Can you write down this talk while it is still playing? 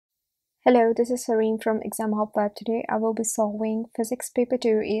Hello, this is Sareen from Exam Hub Web. Today I will be solving Physics Paper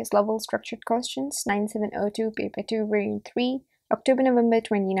 2 AS Level Structured Questions 9702 Paper 2 Variant 3 October-November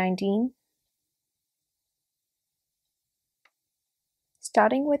 2019.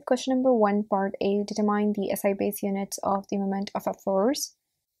 Starting with question number 1, part A, determine the SI base units of the moment of a force.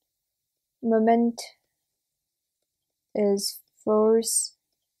 Moment is force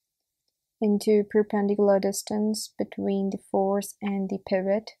into perpendicular distance between the force and the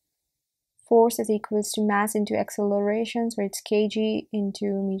pivot. Force is equals to mass into acceleration, so it's kg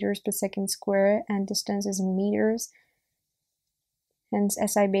into meters per second square, and distance is in meters. Hence,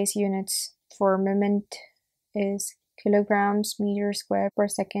 SI base units for moment is kilograms meter square per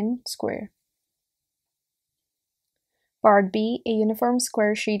second square. Part B, a uniform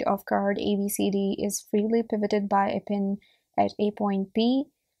square sheet of card ABCD is freely pivoted by a pin at a point P.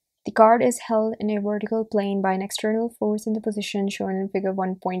 The card is held in a vertical plane by an external force in the position shown in figure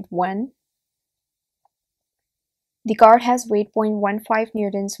 1.1. The card has weight 0.15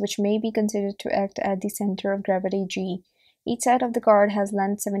 newtons, which may be considered to act at the center of gravity G. Each side of the card has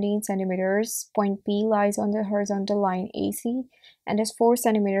length 17 centimeters. Point P lies on the horizontal line AC and is 4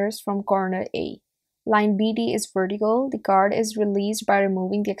 centimeters from corner A. Line BD is vertical. The card is released by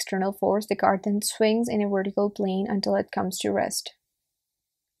removing the external force. The card then swings in a vertical plane until it comes to rest.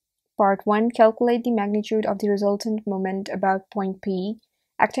 Part 1. Calculate the magnitude of the resultant moment about point P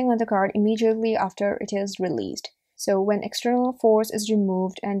acting on the card immediately after it is released. So when external force is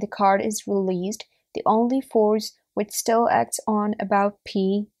removed and the card is released, the only force which still acts on about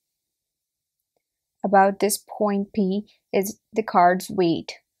this point P, is the card's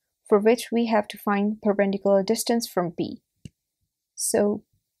weight, for which we have to find perpendicular distance from P. So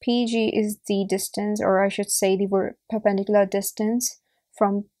PG is the distance, or I should say the perpendicular distance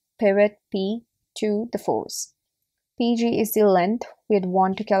from pivot P to the force. PG is the length we'd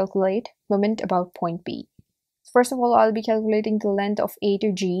want to calculate moment about point P. First of all, I'll be calculating the length of A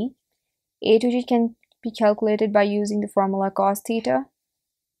to G. A to G can be calculated by using the formula cos theta.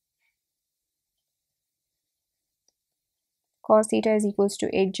 Cos theta is equals to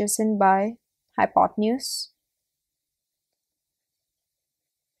adjacent by hypotenuse.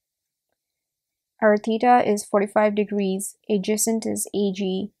 Our theta is 45 degrees, adjacent is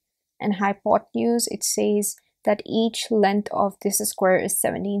AG, and hypotenuse, it says that each length of this square is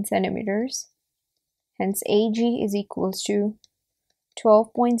 17 centimeters. Hence, AG is equals to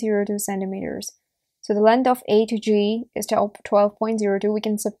 12.02 centimeters. So the length of A to G is 12.02. We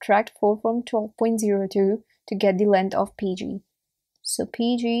can subtract 4 from 12.02 to get the length of PG. So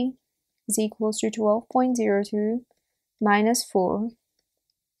PG is equals to 12.02 minus 4.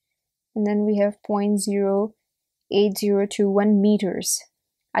 And then we have 0.08021 meters.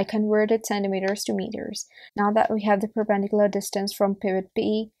 I converted centimeters to meters. Now that we have the perpendicular distance from pivot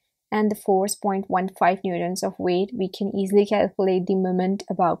P and the force 0.15 newtons of weight, we can easily calculate the moment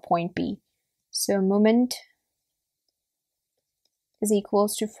about point P. So moment is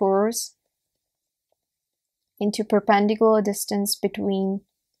equals to force into perpendicular distance between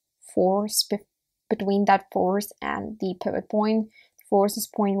that force and the pivot point. The force is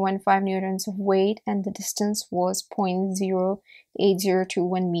 0.15 newtons of weight and the distance was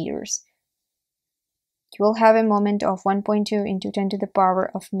 0.08021 meters. You will have a moment of 1.2 into 10 to the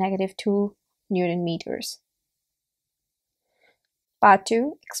power of negative 2 Newton meters. Part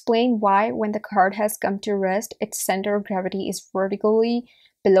 2. Explain why when the card has come to rest, its center of gravity is vertically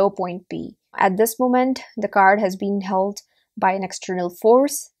below point P. At this moment, the card has been held by an external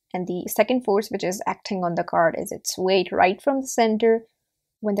force, and the second force which is acting on the card is its weight right from the center.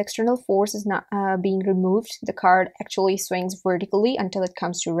 When the external force is not being removed, the card actually swings vertically until it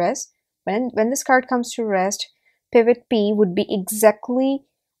comes to rest. When this card comes to rest, pivot P would be exactly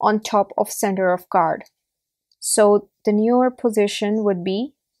on top of center of card. So the newer position would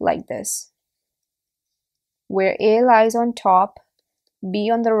be like this, where A lies on top, B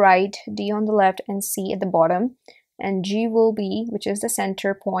on the right, D on the left, and C at the bottom. And G will be, which is the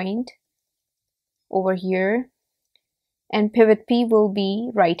center point, over here. And pivot P will be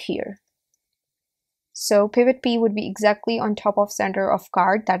right here. So pivot P would be exactly on top of center of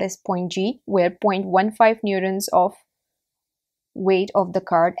card, that is point G, where 0.15 newtons of weight of the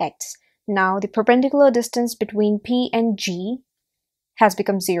card acts. Now the perpendicular distance between P and G has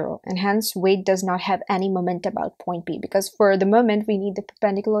become 0, and hence weight does not have any moment about point P, because for the moment we need the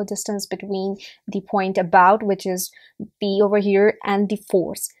perpendicular distance between the point about, which is P over here, and the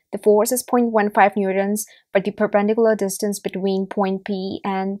force. The force is 0.15 newtons, but the perpendicular distance between point P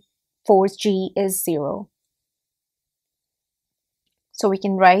and force G is 0. So we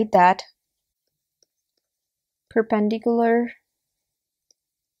can write that perpendicular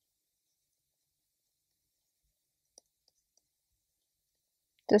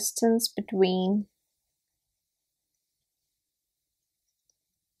distance between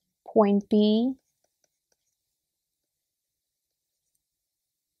point B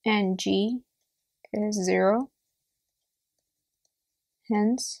and G is 0.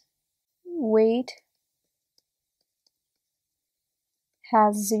 Hence, weight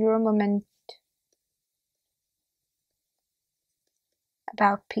has 0 moment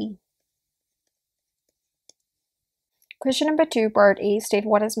about P. Question number 2, part A, state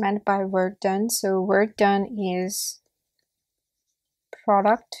what is meant by work done. So work done is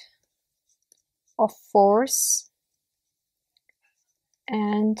product of force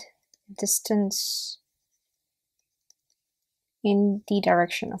and distance in the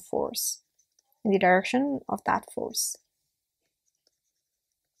direction of force, in the direction of that force.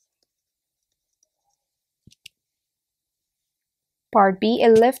 Part B, a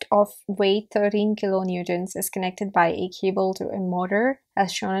lift of weight 13 kilonewtons is connected by a cable to a motor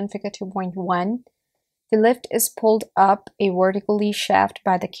as shown in figure 2.1. The lift is pulled up a vertically shaft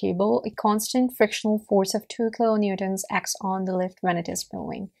by the cable. A constant frictional force of 2 kilonewtons acts on the lift when it is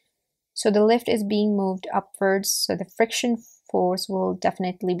moving. So the lift is being moved upwards, so the friction force will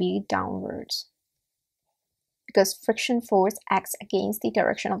definitely be downwards, because friction force acts against the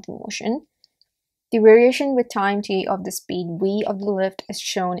direction of the motion. The variation with time t of the speed v of the lift is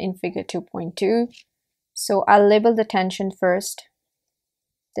shown in figure 2.2. So I'll label the tension first.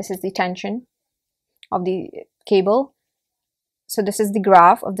 This is the tension of the cable. So this is the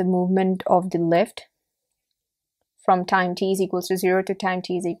graph of the movement of the lift from time t is equals to 0 to time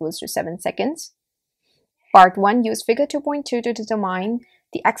t is equals to 7 seconds. Part 1, use figure 2.2 to determine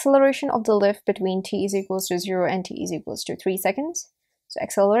the acceleration of the lift between t is equals to 0 and t is equals to 3 seconds. So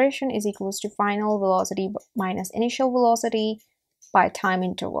acceleration is equals to final velocity minus initial velocity by time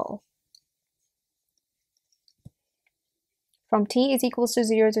interval. From t is equals to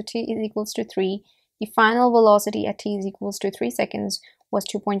 0 to t is equals to 3, the final velocity at t is equals to 3 seconds was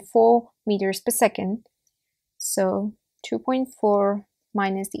 2.4 meters per second. So 2.4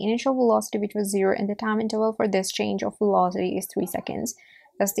 minus the initial velocity, which was 0, and the time interval for this change of velocity is 3 seconds.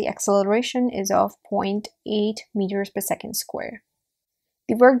 Thus the acceleration is of 0.8 meters per second square.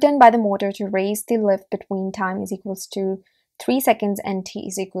 The work done by the motor to raise the lift between time is equals to 3 seconds and t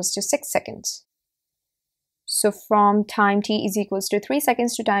is equals to 6 seconds. So from time t is equals to 3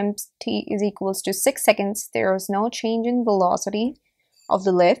 seconds to time t is equals to 6 seconds, there is no change in velocity of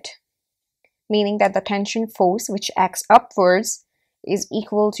the lift, meaning that the tension force which acts upwards is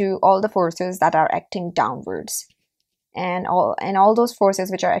equal to all the forces that are acting downwards. And all those forces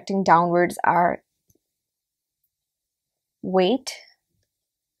which are acting downwards are weight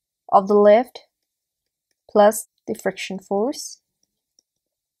of the lift plus the friction force.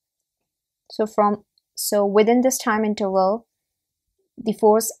 So within this time interval, the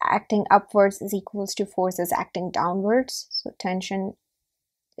force acting upwards is equals to forces acting downwards. So tension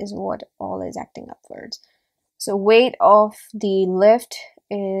is what all is acting upwards. So weight of the lift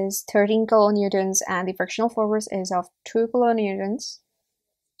is 13 kilonewtons and the frictional force is of 2 kilonewtons.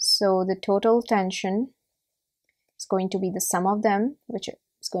 So the total tension is going to be the sum of them, which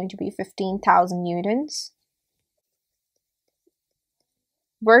is going to be 15,000 newtons.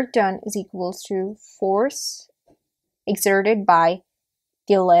 Work done is equals to force exerted by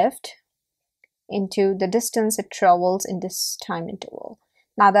the lift into the distance it travels in this time interval.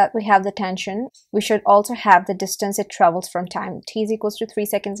 Now that we have the tension, we should also have the distance it travels from time t is equals to 3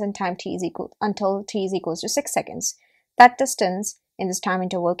 seconds and time t is equal until t is equals to 6 seconds. That distance in this time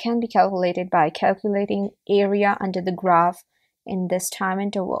interval can be calculated by calculating area under the graph in this time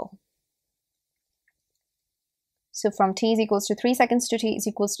interval. So from t is equals to 3 seconds to t is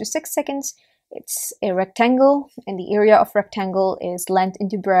equals to 6 seconds, it's a rectangle, and the area of rectangle is length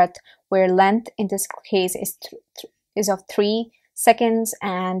into breadth, where length in this case is of 3 seconds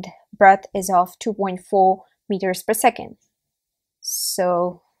and breadth is of 2.4 meters per second.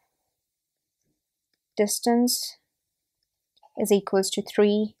 So distance is equals to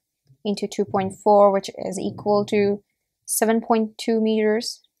 3 into 2.4, which is equal to 7.2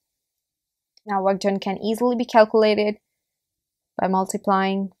 meters. Now work done can easily be calculated by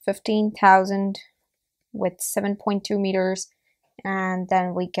multiplying 15,000 with 7.2 meters, and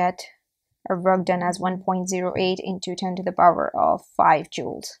then we get our work done as 1.08 into 10 to the power of 5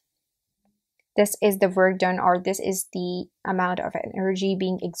 joules. This is the work done, or this is the amount of energy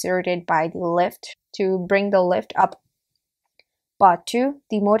being exerted by the lift to bring the lift up. Part 2,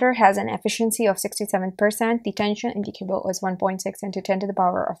 the motor has an efficiency of 67%. The tension in the cable is 1.6 into 10 to the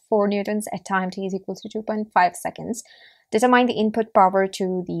power of 4 newtons at time t is equals to 2.5 seconds. Determine the input power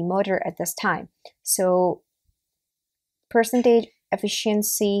to the motor at this time. So percentage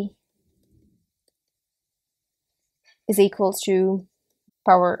efficiency is equals to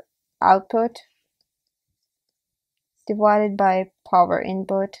power output divided by power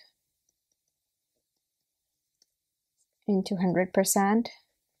input into 100%.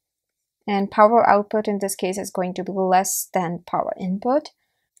 And power output in this case is going to be less than power input.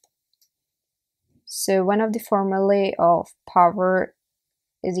 So one of the formulae of power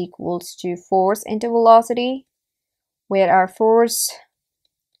is equals to force into velocity, where our force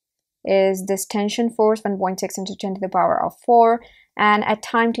is this tension force, 1.6 into 10 to the power of 4. And at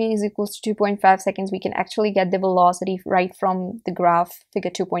time t is equals to 2.5 seconds, we can actually get the velocity right from the graph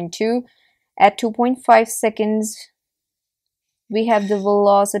figure 2.2. At 2.5 seconds, we have the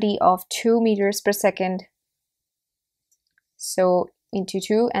velocity of 2 meters per second. So into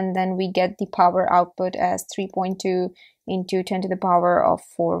 2, and then we get the power output as 3.2 into 10 to the power of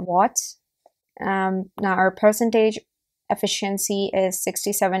 4 watts. Now our percentage efficiency is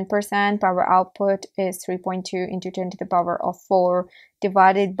 67%, power output is 3.2 into 10 to the power of 4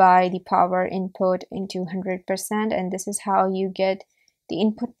 divided by the power input into 100%, and this is how you get the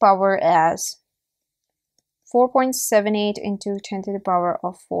input power as 4.78 into 10 to the power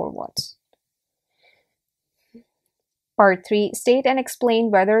of 4 watts. Part 3. State and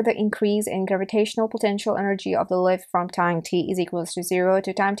explain whether the increase in gravitational potential energy of the lift from time t is equals to 0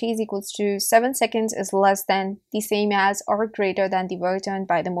 to time t is equals to 7 seconds is less than, the same as, or greater than the work done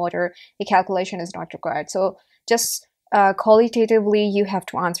by the motor. A calculation is not required. So just qualitatively, you have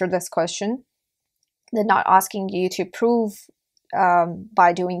to answer this question. They're not asking you to prove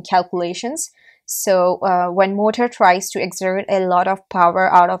by doing calculations. So when motor tries to exert a lot of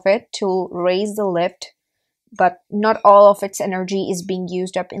power out of it to raise the lift, but not all of its energy is being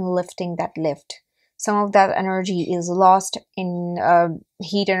used up in lifting that lift. Some of that energy is lost in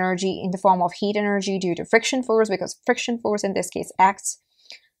heat energy, in the form of heat energy due to friction force, because friction force in this case acts,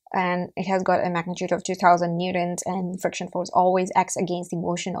 and it has got a magnitude of 2000 newtons, and friction force always acts against the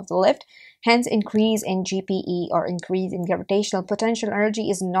motion of the lift. Hence, increase in GPE, or increase in gravitational potential energy,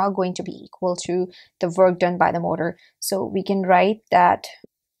 is not going to be equal to the work done by the motor. So we can write that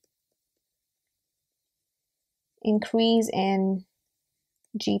increase in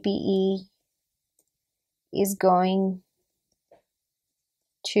GPE is going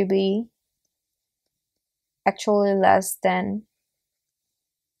to be actually less than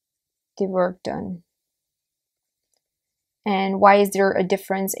the work done. And why is there a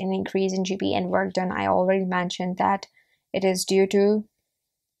difference in increase in GPE and work done? I already mentioned that it is due to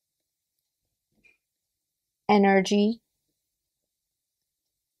energy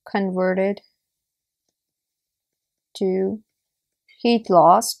converted to heat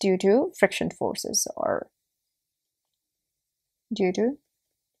loss due to friction forces, or due to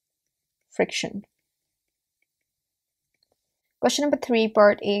friction. Question number 3,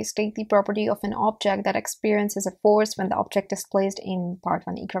 part A. State the property of an object that experiences a force when the object is placed in part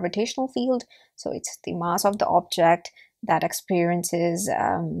 1, a gravitational field. So it's the mass of the object that experiences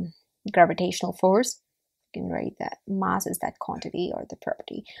gravitational force. You can write that mass is that quantity or the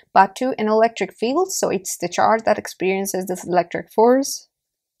property. Part 2, an electric field. So it's the charge that experiences this electric force.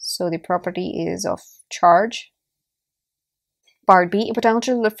 So the property is of charge. Part B, a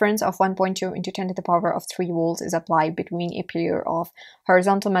potential difference of 1.2 into 10 to the power of 3 volts is applied between a pair of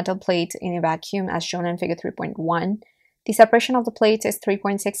horizontal metal plates in a vacuum as shown in figure 3.1. The separation of the plates is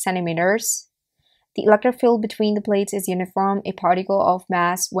 3.6 centimeters. The electric field between the plates is uniform. A particle of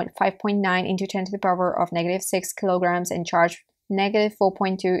mass 5.9 into 10 to the power of -6 kilograms and charge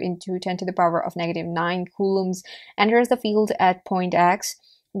 -4.2 into 10 to the power of -9 coulombs enters the field at point X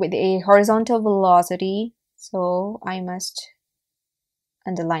with a horizontal velocity. So I must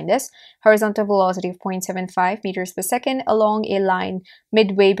underline this, horizontal velocity of 0.75 meters per second along a line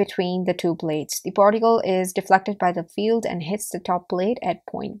midway between the two plates. The particle is deflected by the field and hits the top plate at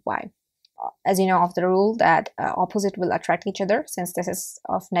point Y. As you know of the rule that opposite will attract each other, since this is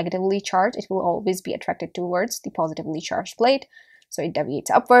of negatively charged, it will always be attracted towards the positively charged plate, so it deviates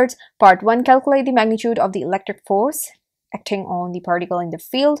upwards. Part 1, calculate the magnitude of the electric force acting on the particle in the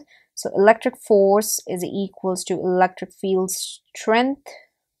field. So electric force is equals to electric field strength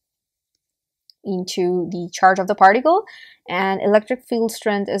into the charge of the particle, and electric field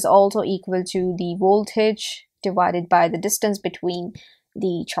strength is also equal to the voltage divided by the distance between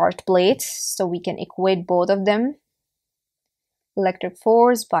the charged plates. So we can equate both of them. Electric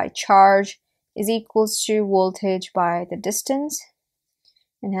force by charge is equals to voltage by the distance,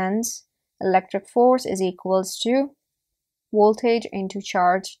 and hence electric force is equals to voltage into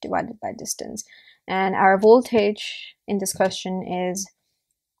charge divided by distance. And our voltage in this question is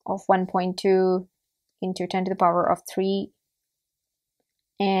of 1.2 into 10 to the power of 3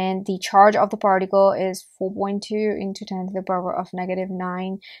 and the charge of the particle is 4.2 into 10 to the power of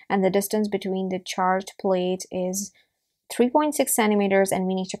 -9, and the distance between the charged plates is 3.6 centimeters, and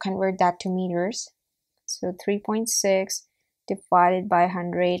we need to convert that to meters. So 3.6 divided by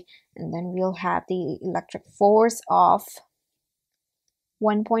 100, and then we'll have the electric force of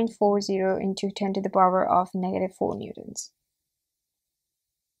 1.40 into 10 to the power of -4 newtons.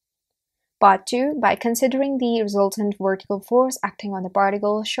 Part 2. By considering the resultant vertical force acting on the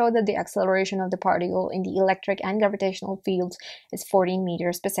particle, show that the acceleration of the particle in the electric and gravitational fields is 14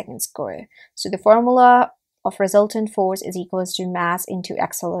 meters per second square. So the formula of resultant force is equals to mass into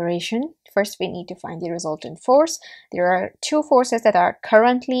acceleration. First, we need to find the resultant force. There are two forces that are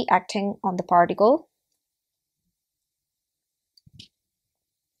currently acting on the particle.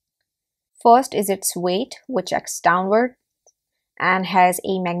 First is its weight, which acts downward and has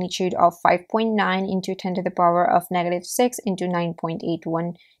a magnitude of 5.9 into 10 to the power of -6 into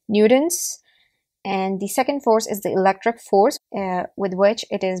 9.81 newtons. And the second force is the electric force with which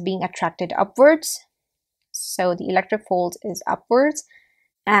it is being attracted upwards. So the electric force is upwards,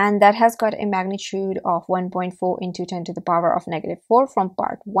 and that has got a magnitude of 1.4 into 10 to the power of -4 from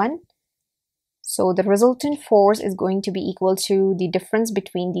part 1. So the resultant force is going to be equal to the difference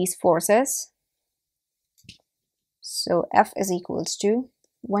between these forces. So F is equals to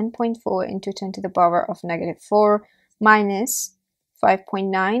 1.4 into 10 to the power of -4 minus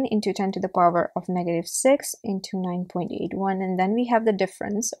 5.9 into 10 to the power of -6 into 9.81, and then we have the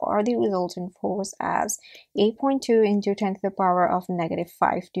difference or the resultant force as 8.2 into 10 to the power of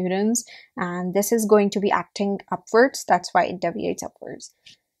 -5 newtons, and this is going to be acting upwards. That's why it deviates upwards.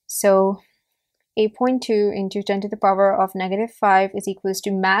 So 8.2 into 10 to the power of -5 is equals to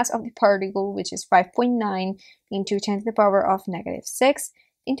mass of the particle, which is 5.9 into 10 to the power of -6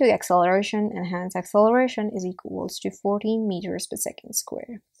 into the acceleration, and hence acceleration is equals to 14 meters per second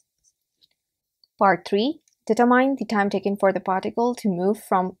square. Part 3. Determine the time taken for the particle to move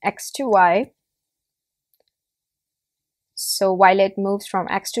from x to y. So while it moves from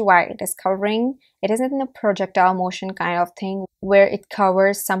x to y, it isn't a projectile motion kind of thing where it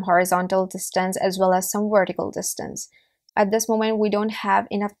covers some horizontal distance as well as some vertical distance. At this moment, we don't have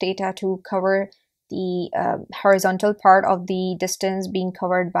enough data to cover the horizontal part of the distance being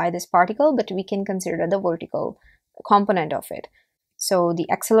covered by this particle, but we can consider the vertical component of it. So the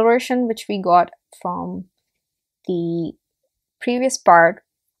acceleration which we got from the previous part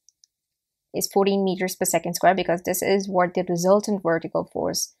is 14 meters per second square, because this is what the resultant vertical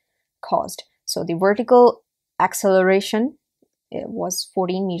force caused. So the vertical acceleration was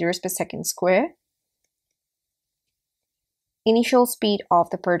 14 meters per second square. Initial speed of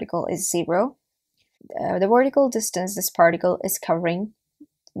the particle is 0. The vertical distance this particle is covering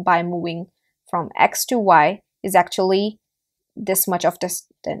by moving from x to y is actually this much of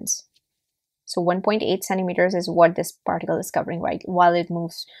distance. So 1.8 centimeters is what this particle is covering, right, while it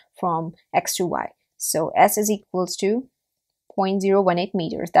moves from x to y. So S is equals to 0.018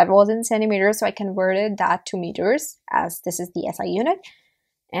 meters. That was in centimeters, so I converted that to meters as this is the SI unit.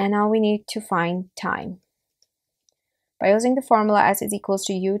 And now we need to find time. By using the formula S is equals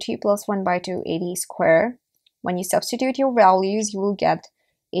to ut plus 1/2 AD square, when you substitute your values, you will get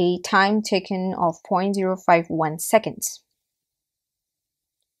a time taken of 0.051 seconds.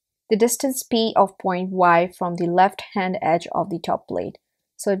 The distance P of point Y from the left-hand edge of the top plate.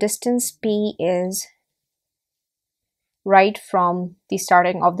 So distance P is right from the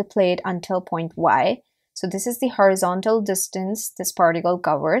starting of the plate until point Y. So this is the horizontal distance this particle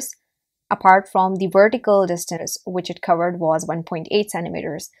covers, apart from the vertical distance which it covered was 1.8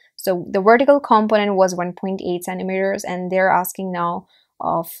 centimeters. So the vertical component was 1.8 centimeters, and they're asking now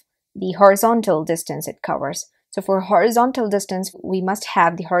of the horizontal distance it covers. So for horizontal distance, we must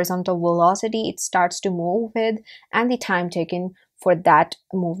have the horizontal velocity it starts to move with and the time taken for that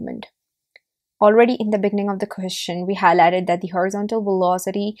movement. Already in the beginning of the question, we highlighted that the horizontal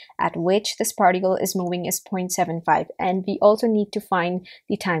velocity at which this particle is moving is 0.75, and we also need to find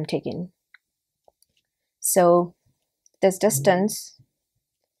the time taken. So this distance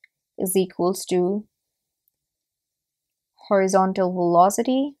is equals to horizontal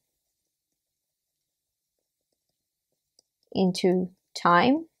velocity into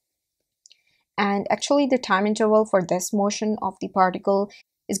time, and actually the time interval for this motion of the particle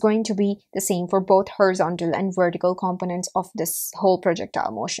is going to be the same for both horizontal and vertical components of this whole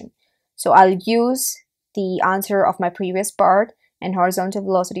projectile motion. So I'll use the answer of my previous part, and horizontal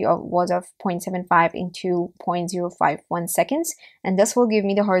velocity was of 0.75 into 0.051 seconds, and this will give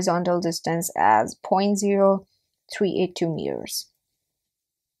me the horizontal distance as 0.0382 meters.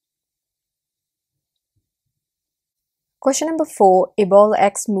 Question number 4. A ball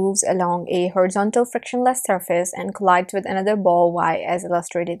X moves along a horizontal frictionless surface and collides with another ball Y as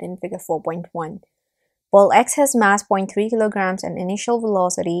illustrated in figure 4.1. Ball X has mass 0.3 kilograms and initial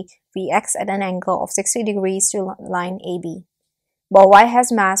velocity Vx at an angle of 60 degrees to line AB. Ball Y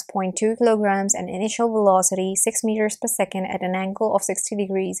has mass 0.2 kilograms and initial velocity 6 meters per second at an angle of 60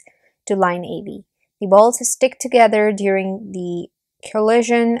 degrees to line AB. The balls stick together during the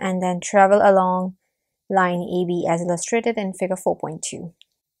collision and then travel along line AB as illustrated in figure 4.2.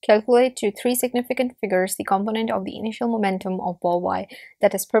 Calculate to 3 significant figures the component of the initial momentum of ball Y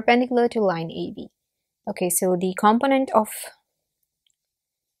that is perpendicular to line AB. Okay, so the component of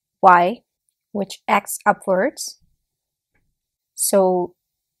Y, which acts upwards, so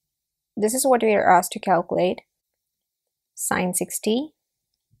this is what we are asked to calculate. Sine 60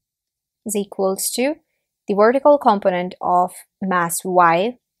 is equals to the vertical component of mass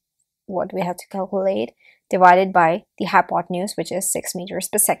Y, what we have to calculate, divided by the hypotenuse, which is 6 meters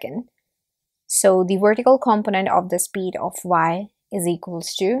per second. So the vertical component of the speed of Y is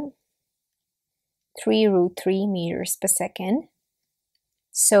equals to 3√3 meters per second.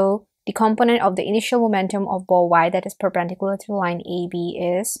 So the component of the initial momentum of ball Y that is perpendicular to line AB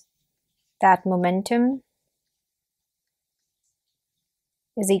is that momentum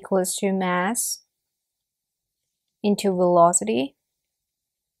is equals to mass into velocity.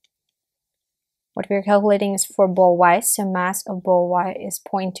 What we're calculating is for ball Y, so mass of ball Y is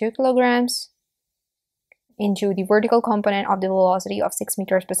 0.2 kilograms into the vertical component of the velocity of 6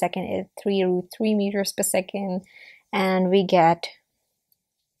 meters per second is 3√3 meters per second, and we get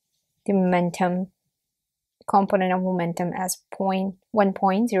the momentum component of momentum as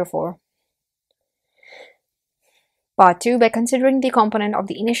 1.04. Part 2. By considering the component of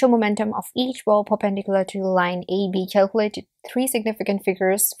the initial momentum of each ball perpendicular to the line AB, calculate 3 significant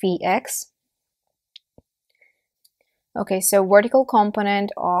figures Vx. Okay, so vertical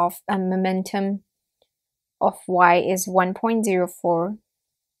component of a momentum of Y is 1.04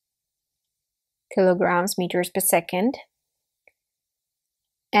 kilograms meters per second,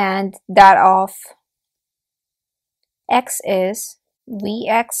 and that of X is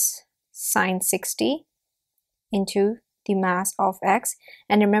Vx sine 60 into the mass of X.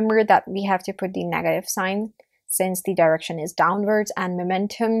 And remember that we have to put the negative sign since the direction is downwards and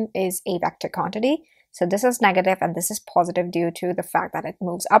momentum is a vector quantity. So this is negative and this is positive due to the fact that it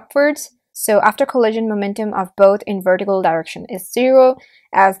moves upwards. So after collision, momentum of both in vertical direction is 0,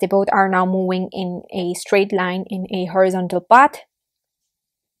 as they both are now moving in a straight line in a horizontal path.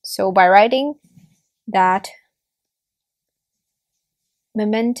 So by writing that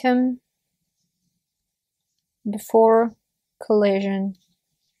momentum before collision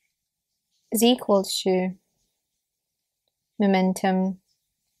is equal to momentum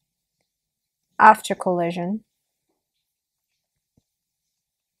after collision.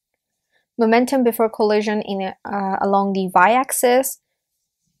 Momentum before collision along the y-axis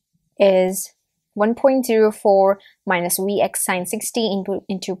is 1.04 minus Vx sine 60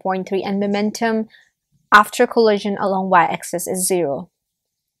 into 0.3, and momentum after collision along y-axis is 0.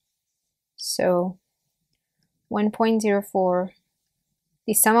 So 1.04,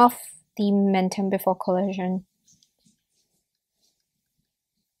 the sum of the momentum before collision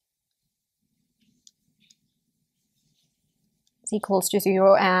is equals to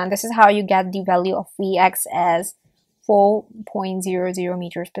 0, and this is how you get the value of Vx as 4.00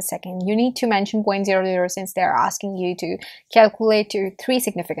 meters per second. You need to mention 0.00 since they're asking you to calculate to 3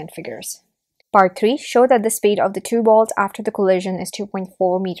 significant figures. Part 3. Show that the speed of the two balls after the collision is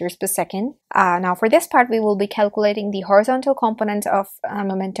 2.4 meters per second. Now for this part, we will be calculating the horizontal components of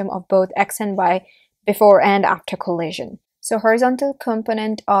momentum of both X and Y before and after collision. So horizontal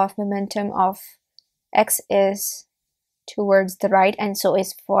component of momentum of X is towards the right, and so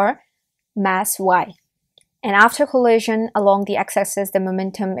is for mass Y. And after collision along the x-axis, the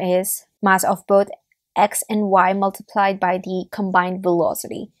momentum is mass of both X and Y multiplied by the combined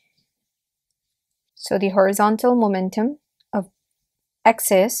velocity. So the horizontal momentum of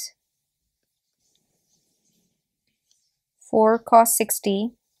X is 4 cos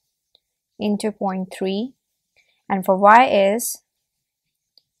 60 into 0.3, and for Y is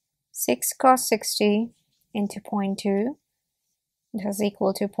 6 cos 60 into 0.2. This is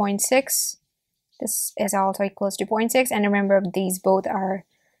equal to 0.6. This is also equals to 0.6, and remember these both are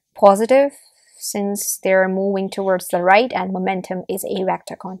positive since they're moving towards the right, and momentum is a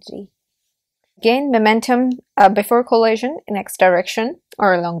vector quantity. Again, momentum before collision in x direction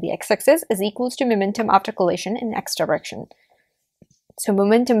or along the x-axis is equals to momentum after collision in x direction. So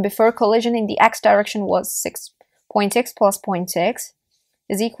momentum before collision in the x direction was 6.6 plus 0.6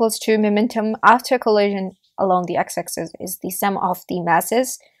 is equals to momentum after collision along the x-axis is the sum of the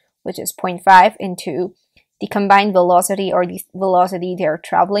masses, which is 0.5, into the combined velocity, or the velocity they are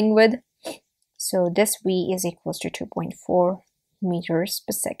traveling with. So this v is equals to 2.4 meters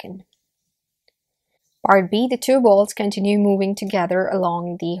per second. Part B, the two balls continue moving together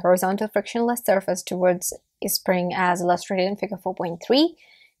along the horizontal frictionless surface towards a spring as illustrated in figure 4.3.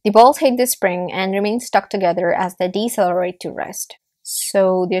 The balls hit the spring and remain stuck together as they decelerate to rest.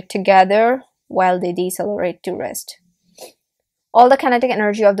 So they're together while they decelerate to rest. All the kinetic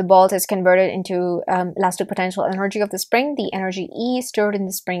energy of the balls is converted into elastic potential energy of the spring. The energy E stored in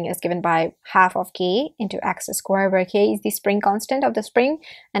the spring is given by half of K into x squared, where K is the spring constant of the spring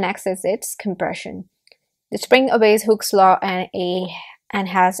and x is its compression. The spring obeys Hooke's law and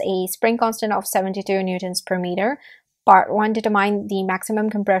has a spring constant of 72 newtons per meter. Part 1, determine the maximum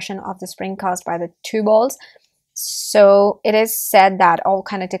compression of the spring caused by the two balls. So it is said that all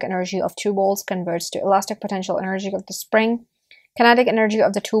kinetic energy of two balls converts to elastic potential energy of the spring. Kinetic energy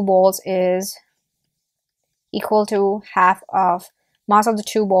of the two balls is equal to half of mass of the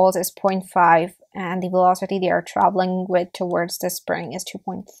two balls is 0.5, and the velocity they are traveling with towards the spring is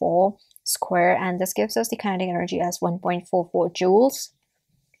 2.4 square, and this gives us the kinetic energy as 1.44 joules.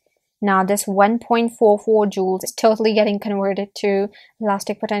 Now this 1.44 joules is totally getting converted to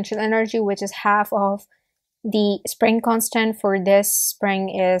elastic potential energy, which is half of the spring constant for this spring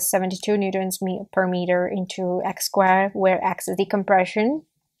is 72 newtons per meter into x squared, where x is the compression.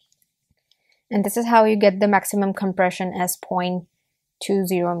 And this is how you get the maximum compression as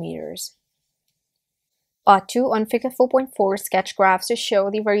 0.20 meters. Part 2, on figure 4.4, sketch graphs to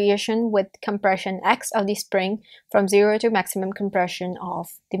show the variation with compression x of the spring from 0 to maximum compression of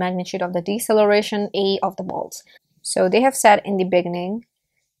the magnitude of the deceleration A of the balls. So they have said in the beginning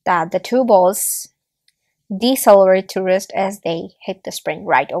that the two balls decelerate to rest as they hit the spring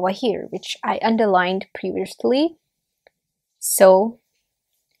right over here, which I underlined previously. So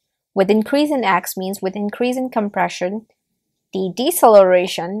with increase in x means with increase in compression, the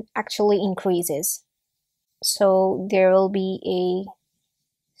deceleration actually increases. So there will be a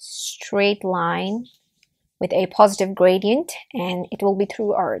straight line with a positive gradient, and it will be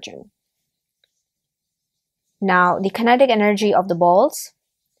through origin. Now the kinetic energy of the balls.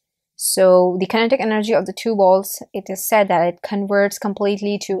 So the kinetic energy of the two balls, it is said that it converts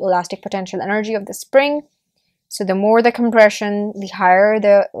completely to elastic potential energy of the spring. So the more the compression, the higher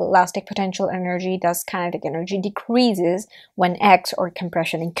the elastic potential energy, thus kinetic energy decreases when x, or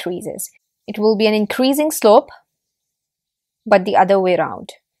compression, increases. It will be an increasing slope, but the other way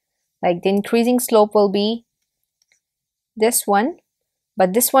around. Like the increasing slope will be this one,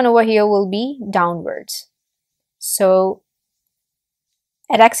 but this one over here will be downwards. So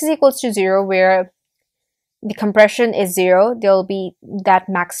at x is equals to 0, where the compression is 0, there will be that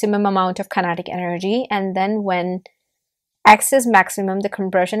maximum amount of kinetic energy, and then when x is maximum, the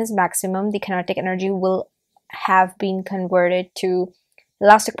compression is maximum, the kinetic energy will have been converted to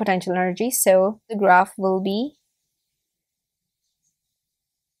elastic potential energy. So the graph will be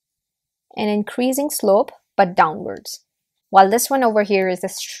an increasing slope but downwards, while this one over here is a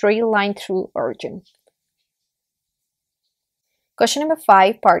straight line through origin. Question number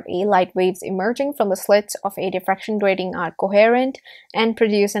 5, part A, light waves emerging from the slits of a diffraction grating are coherent and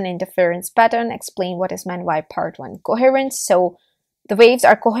produce an interference pattern. Explain what is meant by part 1. Coherence. So the waves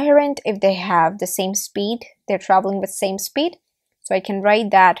are coherent if they have the same speed, they're traveling with same speed. So I can write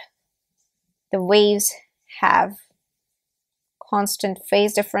that the waves have constant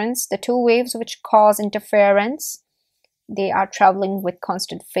phase difference. The two waves which cause interference, they are traveling with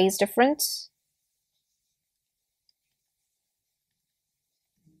constant phase difference.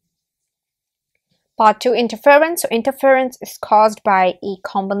 Part 2, interference. So interference is caused by a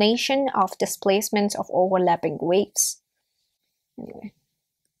combination of displacements of overlapping waves. Anyway,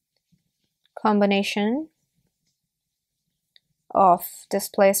 combination of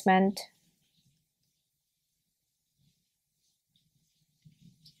displacement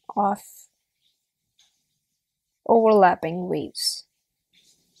of overlapping waves.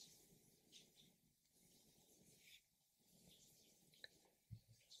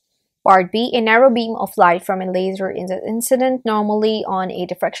 Part B, a narrow beam of light from a laser is incident normally on a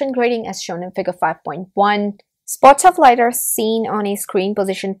diffraction grating as shown in figure 5.1. Spots of light are seen on a screen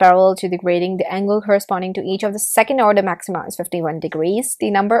positioned parallel to the grating. The angle corresponding to each of the second order maxima is 51 degrees.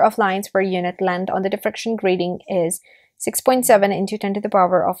 The number of lines per unit length on the diffraction grating is 6.7 into 10 to the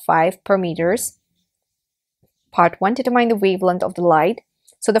power of 5 per meters. Part 1, determine the wavelength of the light.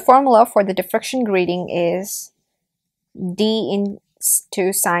 So the formula for the diffraction grating is d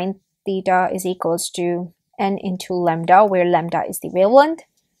into sine theta is equals to n into lambda, where lambda is the wavelength.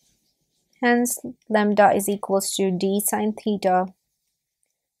 Hence, lambda is equals to d sine theta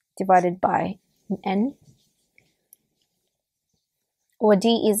divided by n, or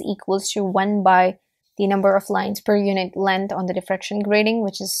d is equals to 1 by the number of lines per unit length on the diffraction grating,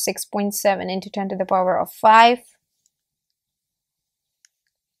 which is 6.7 into 10 to the power of 5.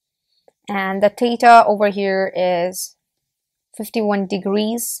 And the theta over here is 51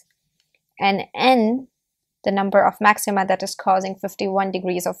 degrees, and n, the number of maxima that is causing 51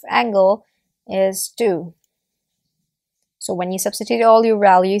 degrees of angle, is 2. So when you substitute all your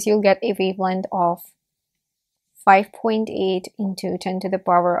values, you'll get a wavelength of 5.8 into 10 to the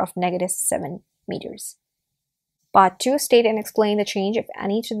power of -7 meters. Part 2, state and explain the change, if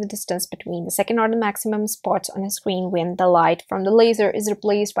any, to the distance between the second order maximum spots on a screen when the light from the laser is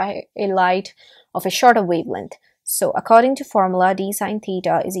replaced by a light of a shorter wavelength. So according to formula, d sine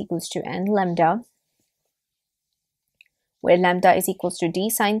theta is equals to n lambda, where lambda is equals to d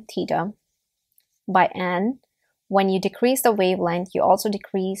sine theta by n. When you decrease the wavelength, you also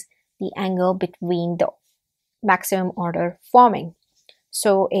decrease the angle between the maximum order forming.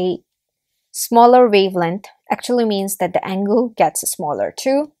 So a smaller wavelength actually means that the angle gets smaller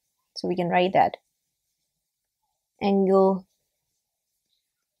too. So we can write that angle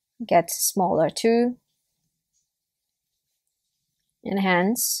gets smaller too, and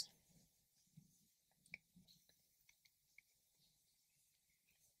hence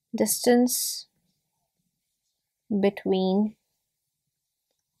distance between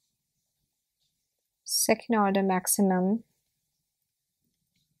second order maximum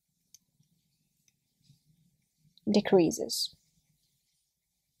decreases.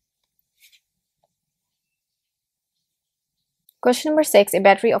 Question number 6. A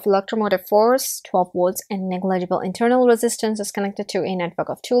battery of electromotive force, 12 volts, and negligible internal resistance is connected to a network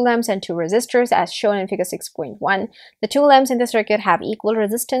of 2 lamps and 2 resistors as shown in figure 6.1. The 2 lamps in the circuit have equal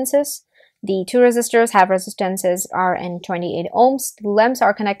resistances. The 2 resistors have resistances R and 28 ohms. The lamps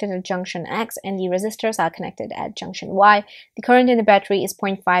are connected at junction X and the resistors are connected at junction Y. The current in the battery is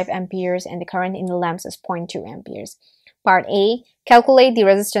 0.5 amperes and the current in the lamps is 0.2 amperes. Part A. Calculate the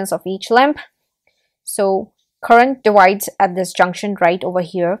resistance of each lamp. So current divides at this junction right over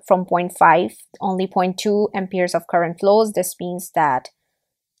here from 0.5, only 0.2 amperes of current flows. This means that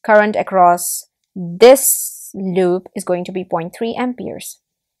current across this loop is going to be 0.3 amperes.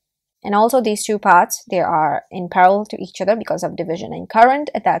 And also these two paths, they are in parallel to each other because of division in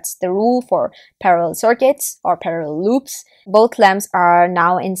current. That's the rule for parallel circuits or parallel loops. Both lamps are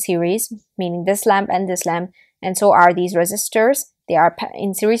now in series, meaning this lamp, and so are these resistors. They are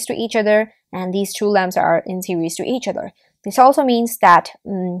in series to each other, and these 2 lamps are in series to each other. This also means that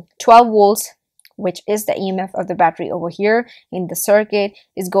 12 volts, which is the EMF of the battery over here in the circuit,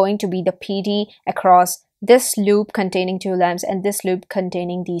 is going to be the PD across this loop containing 2 lamps and this loop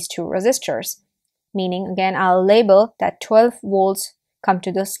containing these 2 resistors. Meaning, again, I'll label that 12 volts come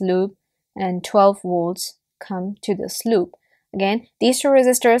to this loop and 12 volts come to this loop. Again, these 2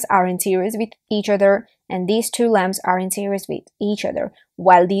 resistors are in series with each other and these 2 lamps are in series with each other,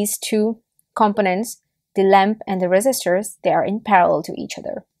 while these 2 components, the lamp and the resistors, they are in parallel to each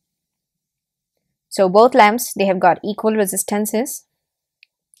other. So both lamps, they have got equal resistances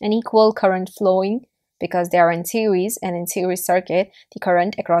and equal current flowing because they are in series, and in series circuit, the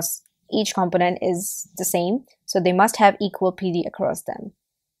current across each component is the same. So they must have equal PD across them.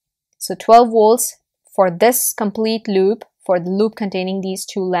 So 12 volts for this complete loop, for the loop containing these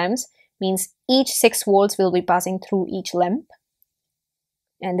 2 lamps, means each 6 volts will be passing through each lamp.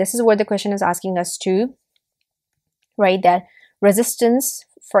 And this is what the question is asking us to write, that resistance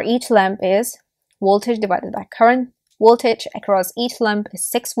for each lamp is voltage divided by current. Voltage across each lamp is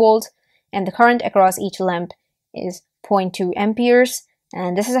 6 volts and the current across each lamp is 0.2 amperes.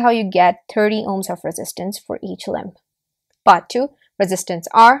 And this is how you get 30 ohms of resistance for each lamp. Part 2, resistance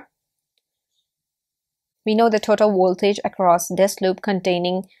R. We know the total voltage across this loop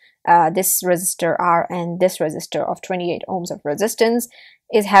containing this resistor R and this resistor of 28 ohms of resistance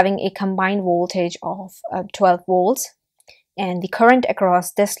is having a combined voltage of 12 volts, and the current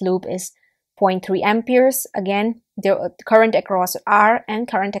across this loop is 0.3 amperes. Again, the current across R and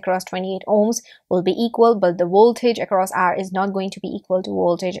current across 28 ohms will be equal, but the voltage across R is not going to be equal to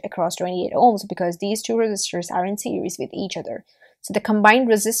voltage across 28 ohms because these 2 resistors are in series with each other. So the combined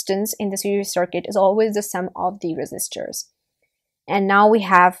resistance in the series circuit is always the sum of the resistors. And now we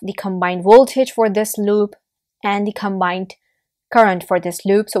have the combined voltage for this loop and the combined current for this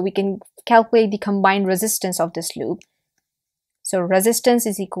loop. So we can calculate the combined resistance of this loop. So resistance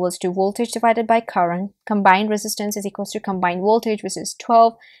is equals to voltage divided by current. Combined resistance is equals to combined voltage, which is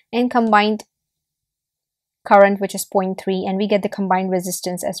 12, and combined current, which is 0.3, and we get the combined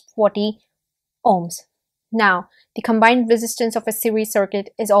resistance as 40 ohms. Now, the combined resistance of a series circuit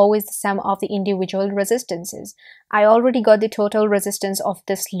is always the sum of the individual resistances. I already got the total resistance of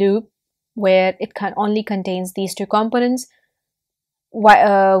this loop where it only contains these two components,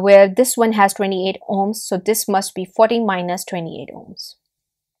 where this one has 28 ohms, so this must be 40 minus 28 ohms.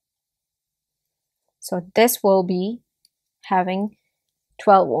 So this will be having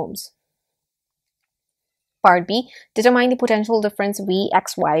 12 ohms. Part B, determine the potential difference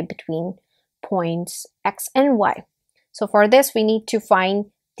Vxy between points X and Y. So for this, we need to find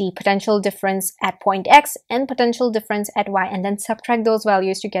the potential difference at point X and potential difference at Y, and then subtract those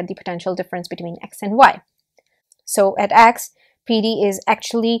values to get the potential difference between X and Y. So at X, PD is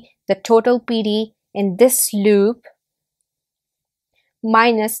actually the total PD in this loop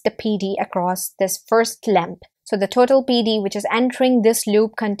minus the PD across this first lamp. So the total PD which is entering this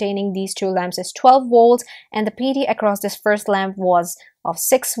loop containing these two lamps is 12 volts, and the PD across this first lamp was of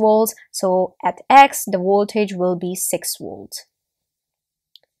 6 volts. So at X, the voltage will be 6 volts.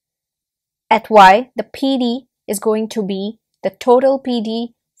 At Y, the PD is going to be the total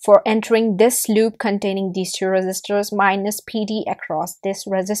PD for entering this loop containing these two resistors minus PD across this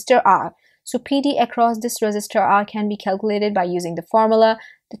resistor R. So PD across this resistor R can be calculated by using the formula,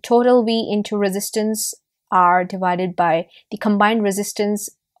 the total V into resistance R divided by the combined resistance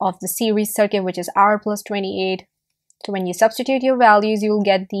of the series circuit, which is R plus 28. So when you substitute your values, you will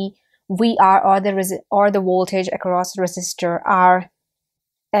get the VR or the voltage across resistor R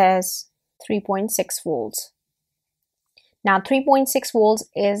as 3.6 volts. Now 3.6 volts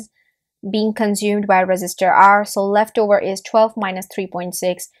is being consumed by resistor R, so leftover is 12 minus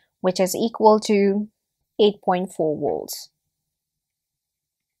 3.6, which is equal to 8.4 volts.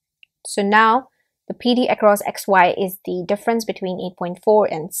 So now the PD across XY is the difference between 8.4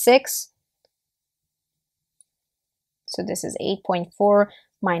 and 6. So this is 8.4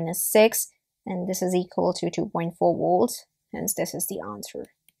 minus 6, and this is equal to 2.4 volts. Hence, this is the answer.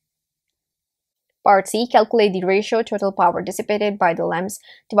 Part C, calculate the ratio total power dissipated by the lamps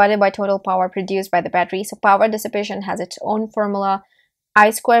divided by total power produced by the battery. So power dissipation has its own formula,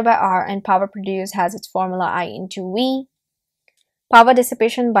 I squared by R, and power produced has its formula, I into V. Power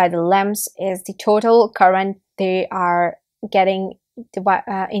dissipation by the lamps is the total current they are getting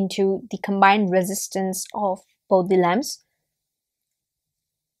into the combined resistance of both the lamps.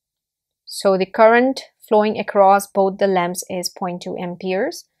 So the current flowing across both the lamps is 0.2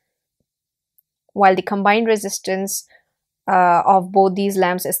 amperes, while the combined resistance of both these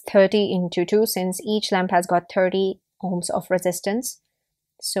lamps is 30 into 2, since each lamp has got 30 ohms of resistance.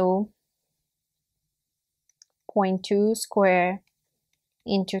 So 0.2 square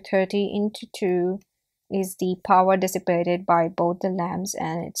into 30 into 2 is the power dissipated by both the lamps,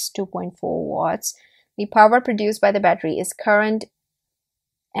 and it's 2.4 watts. The power produced by the battery is current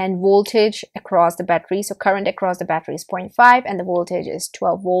and voltage across the battery. So current across the battery is 0.5 and the voltage is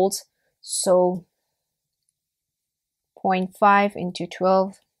 12 volts. So 0.5 into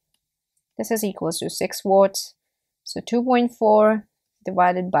 12, this is equals to 6 watts. So 2.4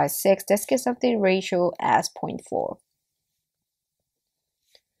 divided by 6, this gives up the ratio as 0.4.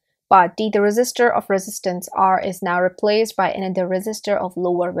 Part D, the resistor of resistance R is now replaced by another resistor of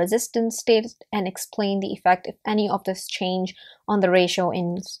lower resistance. State and explain the effect, if any, of this change on the ratio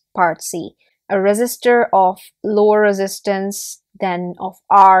in Part C. A resistor of lower resistance than of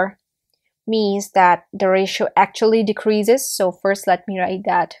R means that the ratio actually decreases. So first let me write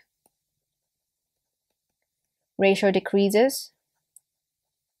that ratio decreases.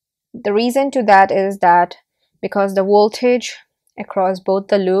 The reason to that is that because the voltage across both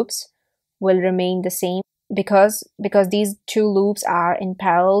the loops will remain the same, because these two loops are in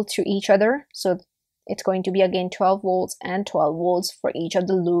parallel to each other. So it's going to be again 12 volts and 12 volts for each of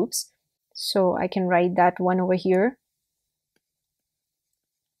the loops. So I can write that one over here.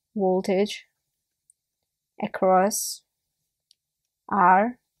 Voltage across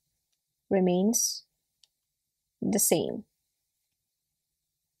R remains the same.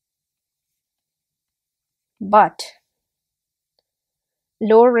 But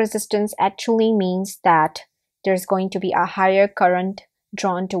lower resistance actually means that there's going to be a higher current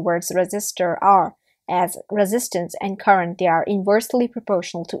drawn towards resistor R, as resistance and current, they are inversely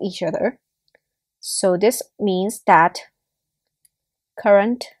proportional to each other. So this means that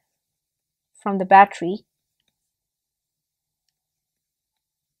current from the battery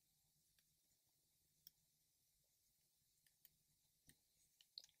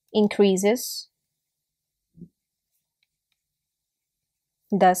increases.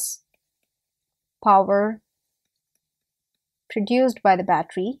 Thus, power produced by the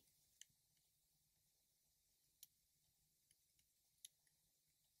battery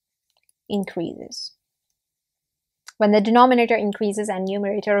increases. When the denominator increases and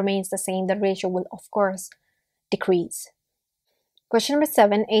numerator remains the same, the ratio will of course decrease. Question number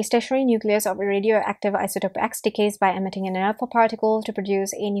 7. A stationary nucleus of a radioactive isotope X decays by emitting an alpha particle to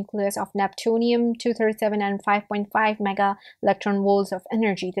produce a nucleus of neptunium-237 and 5.5 mega electron volts of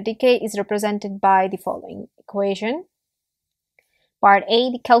energy. The decay is represented by the following equation. Part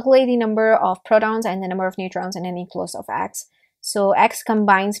A, calculate the number of protons and the number of neutrons in a nucleus of X. So X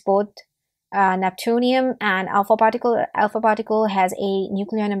combines both neptunium and alpha particle. Alpha particle has a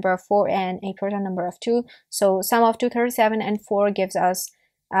nucleon number of 4 and a proton number of 2. So sum of 237 and 4 gives us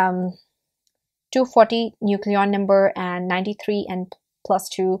 240 nucleon number, and 93 and plus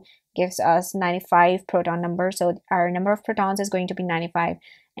 2 gives us 95 proton number. So our number of protons is going to be 95.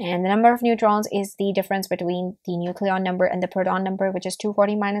 And the number of neutrons is the difference between the nucleon number and the proton number, which is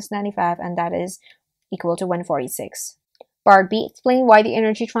 240 minus 95, and that is equal to 146. Part B, explain why the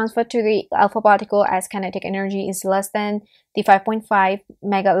energy transferred to the alpha particle as kinetic energy is less than the 5.5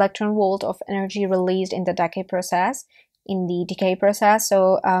 mega electron volt of energy released in the decay process.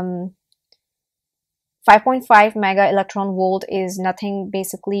 So 5.5 mega electron volt is nothing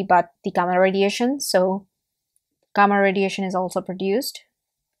basically but the gamma radiation. So gamma radiation is also produced.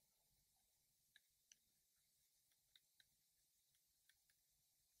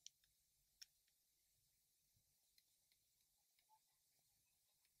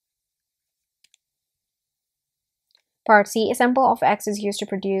 Part C, a sample of X is used to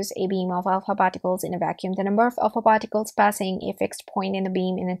produce a beam of alpha particles in a vacuum. The number of alpha particles passing a fixed point in the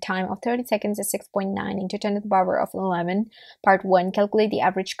beam in a time of 30 seconds is 6.9 into 10 to the power of 11. Part 1, calculate the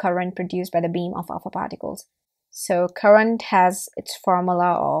average current produced by the beam of alpha particles. So current has its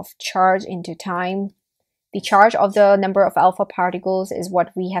formula of charge into time. The charge of the number of alpha particles is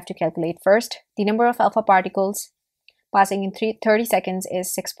what we have to calculate first. The number of alpha particles passing in 30 seconds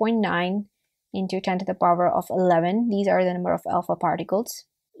is 6.9 into 10 to the power of 11. These are the number of alpha particles.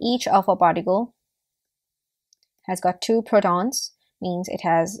 Each alpha particle has got 2 protons, means it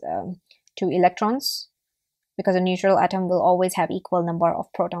has 2 electrons, because a neutral atom will always have equal number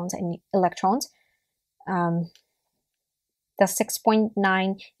of protons and electrons. The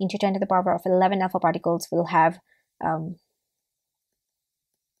 6.9 into 10 to the power of 11 alpha particles will have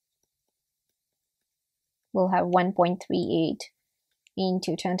 1.38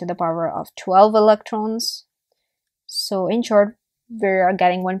 into 10 to the power of 12 electrons. So in short, we're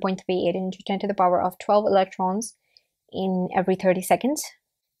getting 1.38 into 10 to the power of 12 electrons in every 30 seconds.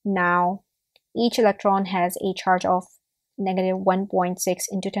 Now, each electron has a charge of negative 1.6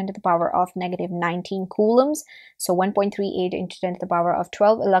 into 10 to the power of negative 19 coulombs. So 1.38 into 10 to the power of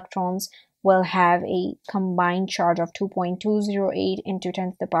 12 electrons will have a combined charge of 2.208 into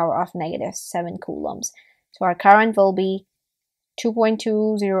 10 to the power of negative 7 coulombs. So our current will be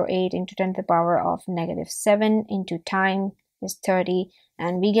 2.208 into 10 to the power of negative 7 into time is 30,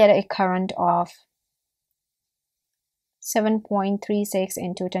 and we get a current of 7.36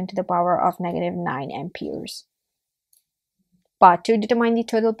 into 10 to the power of negative 9 amperes. But to determine the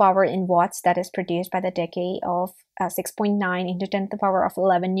total power in watts that is produced by the decay of 6.9 into 10 to the power of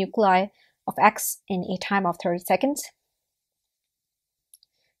 11 nuclei of X in a time of 30 seconds.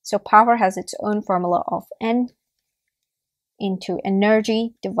 So power has its own formula of N into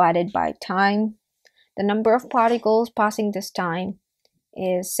energy divided by time. The number of particles passing this time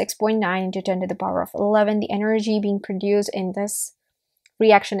is 6.9 into 10 to the power of 11. The energy being produced in this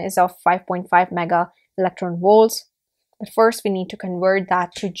reaction is of 5.5 mega electron volts. But first we need to convert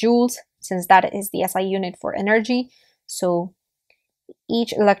that to joules, since that is the SI unit for energy. So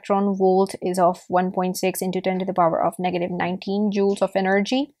each electron volt is of 1.6 into 10 to the power of negative 19 joules of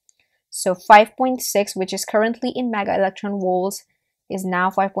energy. So 5.6, which is currently in mega electron volts, is now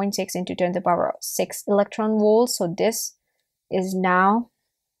 5.6 into 10 to the power of 6 electron volts. So this is now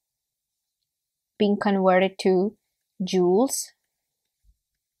being converted to joules.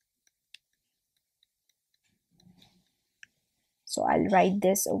 So I'll write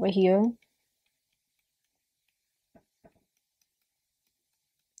this over here.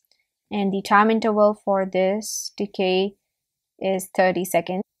 And the time interval for this decay is 30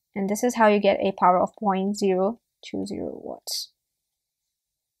 seconds. And this is how you get a power of 0.020 watts.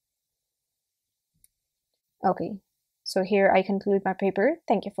 Okay, so here I conclude my paper.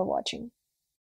 Thank you for watching.